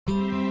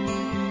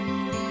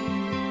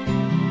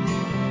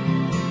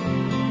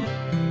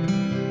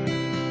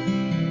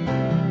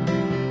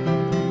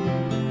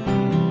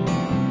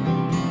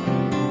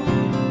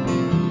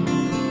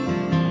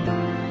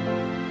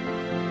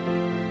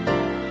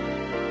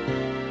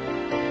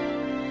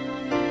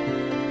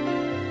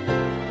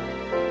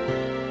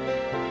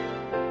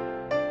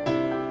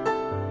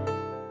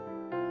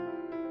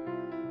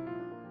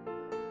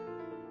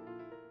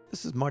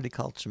This is Marty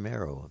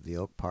Calcimero of the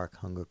Oak Park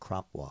Hunger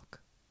Crop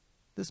Walk.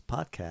 This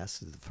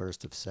podcast is the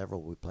first of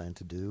several we plan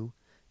to do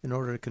in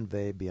order to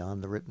convey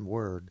beyond the written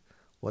word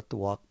what the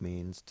walk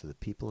means to the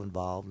people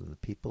involved and the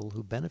people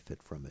who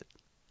benefit from it.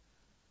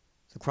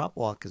 The Crop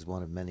Walk is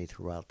one of many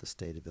throughout the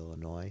state of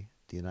Illinois,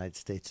 the United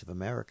States of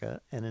America,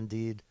 and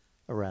indeed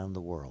around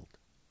the world.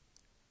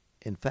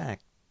 In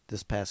fact,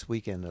 this past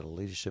weekend at a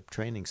leadership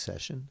training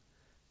session,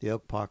 the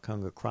Oak Park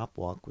Hunger Crop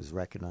Walk was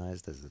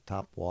recognized as the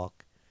top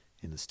walk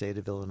in the state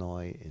of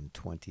Illinois in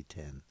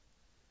 2010.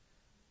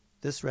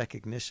 This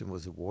recognition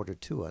was awarded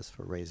to us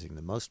for raising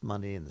the most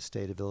money in the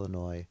state of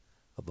Illinois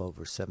of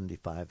over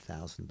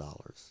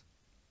 $75,000.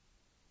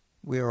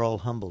 We are all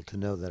humbled to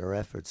know that our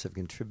efforts have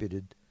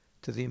contributed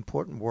to the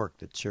important work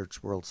that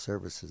Church World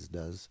Services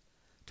does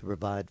to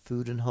provide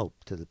food and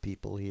hope to the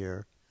people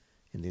here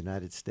in the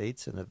United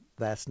States and a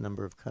vast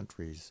number of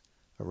countries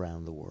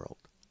around the world.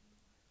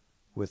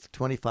 With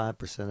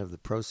 25% of the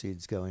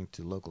proceeds going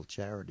to local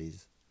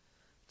charities,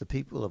 the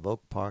people of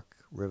Oak Park,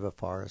 River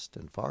Forest,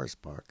 and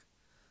Forest Park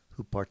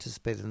who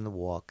participated in the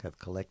walk have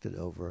collected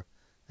over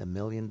 $1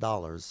 million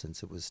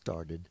since it was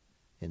started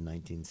in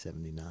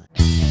 1979.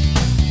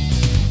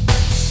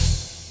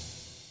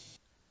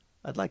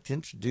 I'd like to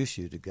introduce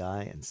you to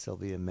Guy and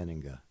Sylvia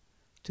Meninga,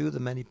 two of the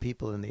many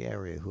people in the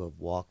area who have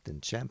walked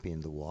and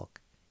championed the walk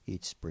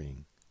each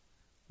spring.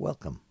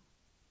 Welcome.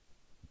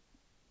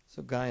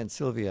 So Guy and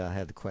Sylvia, I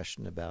had a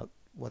question about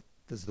what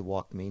does the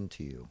walk mean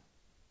to you?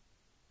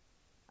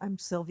 I'm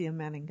Sylvia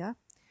Meninga.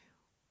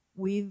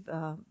 We've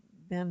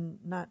been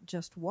not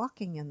just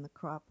walking in the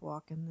crop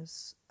walk in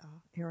this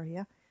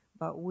area,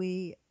 but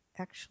we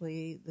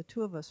actually, the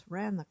two of us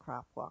ran the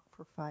crop walk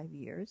for 5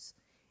 years,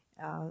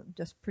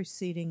 just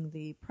preceding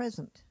the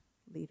present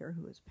leader,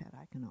 who is Pat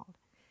Eichenald.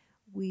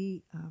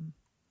 We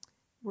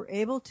were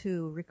able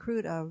to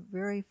recruit a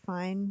very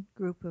fine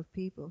group of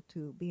people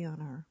to be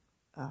on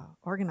our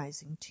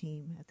organizing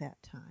team at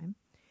that time,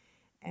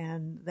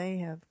 and they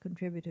have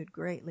contributed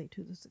greatly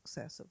to the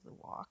success of the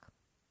walk.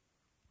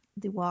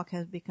 The walk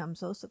has become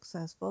so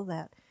successful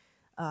that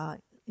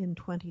in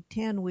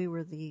 2010 we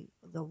were the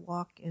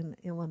walk in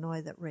Illinois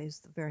that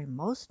raised the very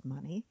most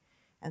money,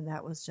 and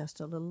that was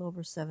just a little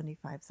over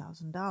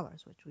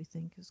 $75,000, which we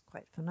think is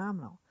quite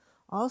phenomenal.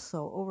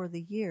 Also, over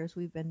the years,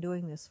 we've been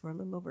doing this for a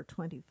little over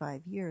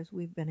 25 years,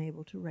 we've been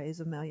able to raise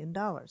 $1 million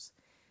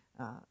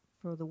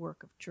for the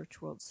work of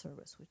Church World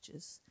Service, which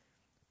is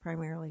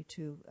primarily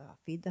to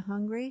feed the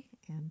hungry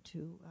and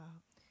to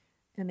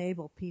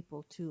enable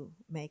people to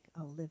make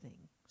a living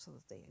so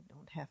that they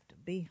don't have to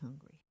be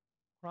hungry.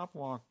 Crop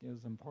Walk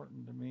is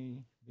important to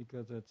me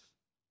because it's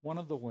one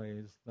of the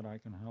ways that I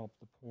can help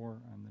the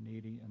poor and the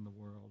needy in the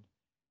world.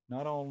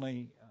 Not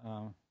only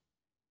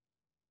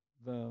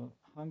the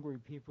hungry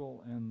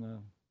people in the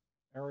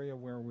area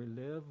where we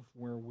live,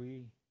 where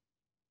we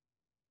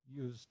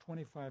use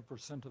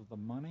 25% of the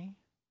money,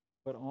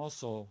 but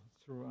also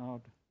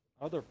throughout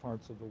other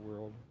parts of the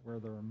world where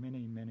there are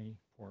many, many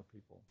poor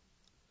people.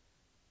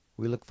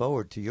 We look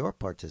forward to your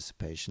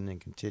participation in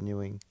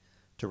continuing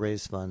to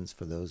raise funds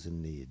for those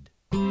in need.